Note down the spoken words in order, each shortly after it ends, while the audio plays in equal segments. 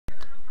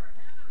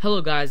Hello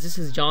guys, this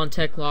is John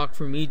TechLock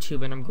from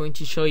YouTube, and I'm going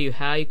to show you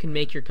how you can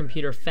make your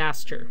computer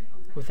faster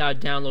without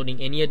downloading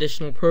any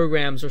additional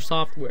programs or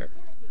software.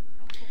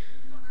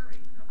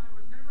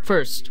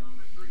 First,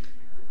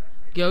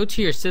 go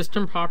to your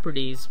system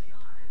properties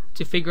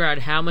to figure out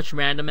how much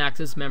random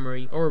access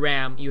memory or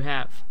RAM you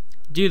have.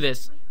 Do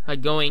this by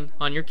going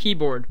on your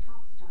keyboard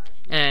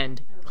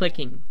and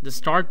clicking the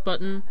start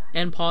button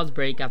and pause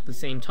break at the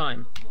same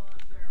time.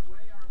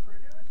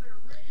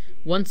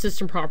 Once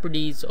system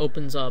properties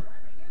opens up,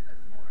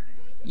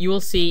 you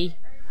will see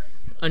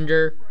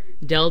under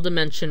Dell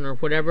Dimension or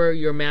whatever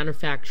your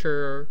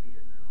manufacturer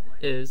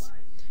is,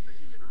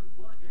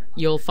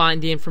 you'll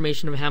find the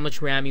information of how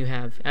much RAM you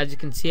have. As you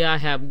can see, I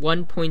have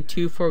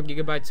 1.24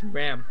 gigabytes of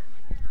RAM.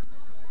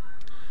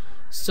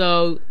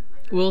 So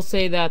we'll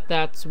say that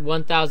that's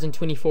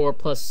 1024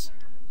 plus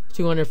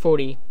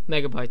 240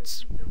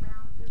 megabytes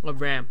of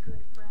RAM.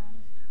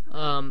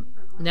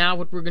 Now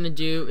what we're going to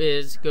do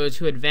is go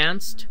to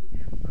Advanced.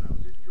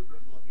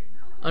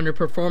 Under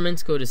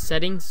Performance, go to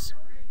Settings,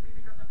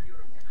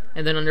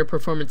 and then under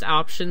Performance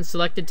Options,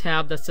 select a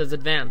tab that says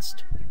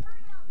Advanced.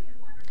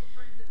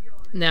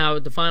 Now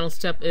the final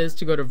step is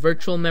to go to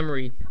Virtual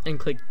Memory and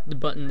click the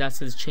button that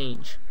says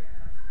Change.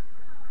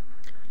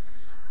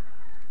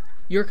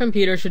 Your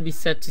computer should be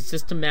set to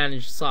System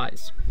Managed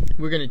Size.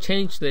 We're going to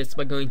change this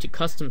by going to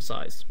Custom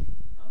Size.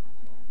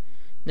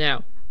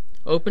 Now,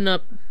 open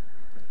up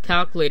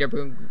Calculator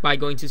by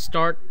going to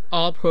Start,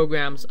 All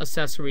Programs,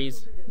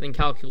 Accessories, then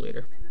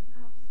Calculator.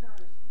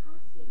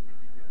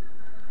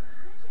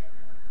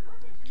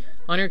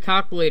 On your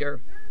calculator,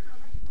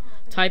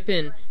 type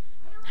in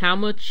how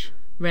much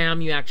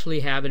RAM you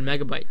actually have in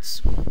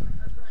megabytes.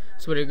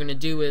 So what you're going to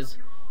do is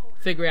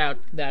figure out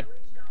that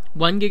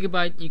 1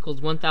 gigabyte equals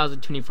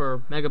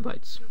 1024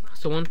 megabytes.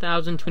 So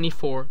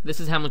 1024, this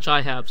is how much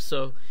I have,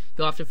 so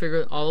you'll have to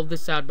figure all of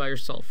this out by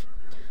yourself.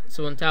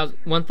 So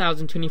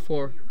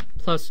 1024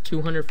 plus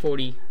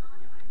 240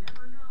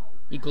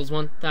 equals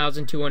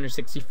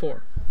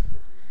 1264.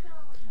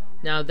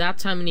 Now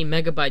that's how many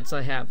megabytes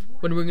I have.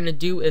 What we're going to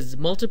do is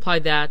multiply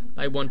that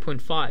by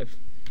 1.5.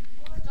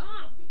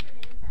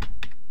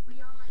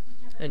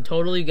 And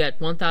total you get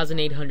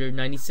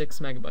 1896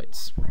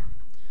 megabytes.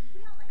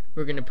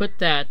 We're going to put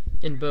that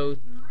in both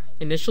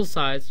initial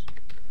size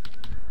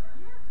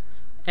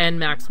and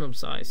maximum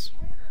size.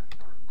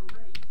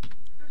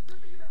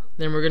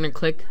 Then we're going to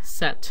click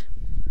Set.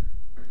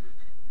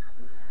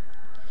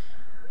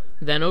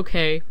 Then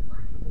OK.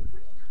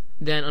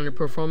 Then under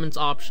Performance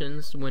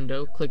Options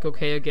window, click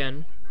OK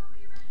again.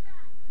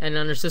 And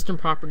under System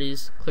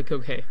Properties, click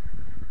OK.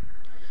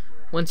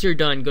 Once you're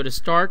done, go to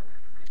Start,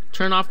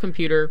 turn off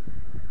computer,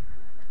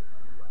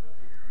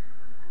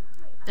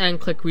 and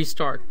click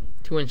Restart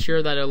to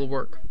ensure that it'll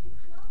work.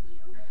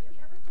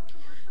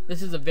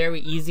 This is a very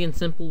easy and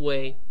simple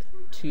way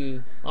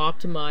to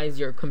optimize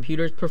your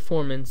computer's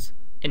performance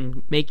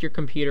and make your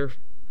computer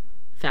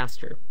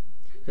faster.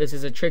 This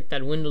is a trick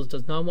that Windows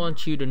does not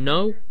want you to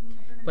know,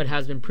 but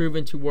has been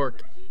proven to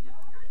work.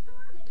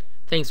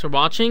 Thanks for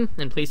watching,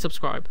 and please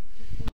subscribe.